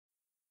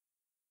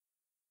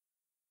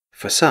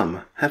For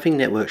some, having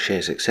network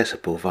shares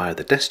accessible via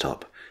the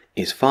desktop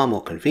is far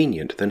more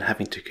convenient than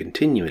having to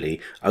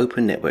continually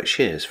open network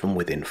shares from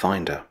within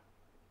Finder.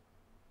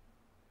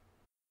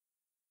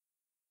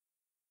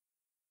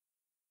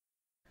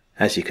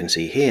 As you can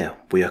see here,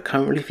 we are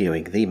currently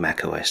viewing the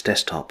macOS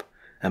desktop,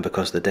 and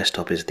because the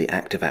desktop is the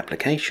active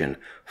application,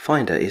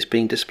 Finder is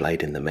being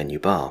displayed in the menu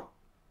bar.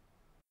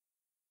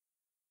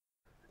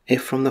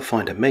 If from the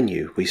Finder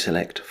menu we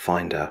select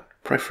Finder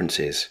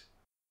Preferences,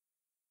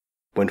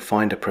 when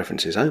Finder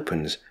Preferences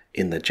opens,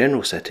 in the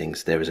General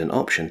settings there is an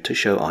option to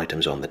show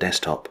items on the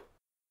desktop.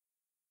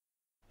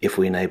 If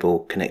we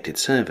enable Connected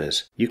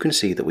Servers, you can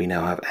see that we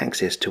now have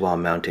access to our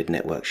mounted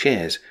network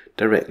shares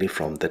directly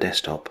from the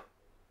desktop.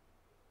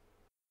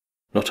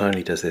 Not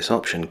only does this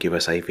option give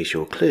us a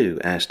visual clue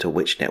as to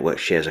which network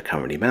shares are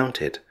currently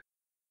mounted,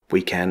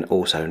 we can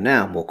also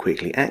now more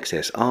quickly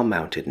access our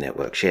mounted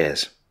network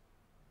shares.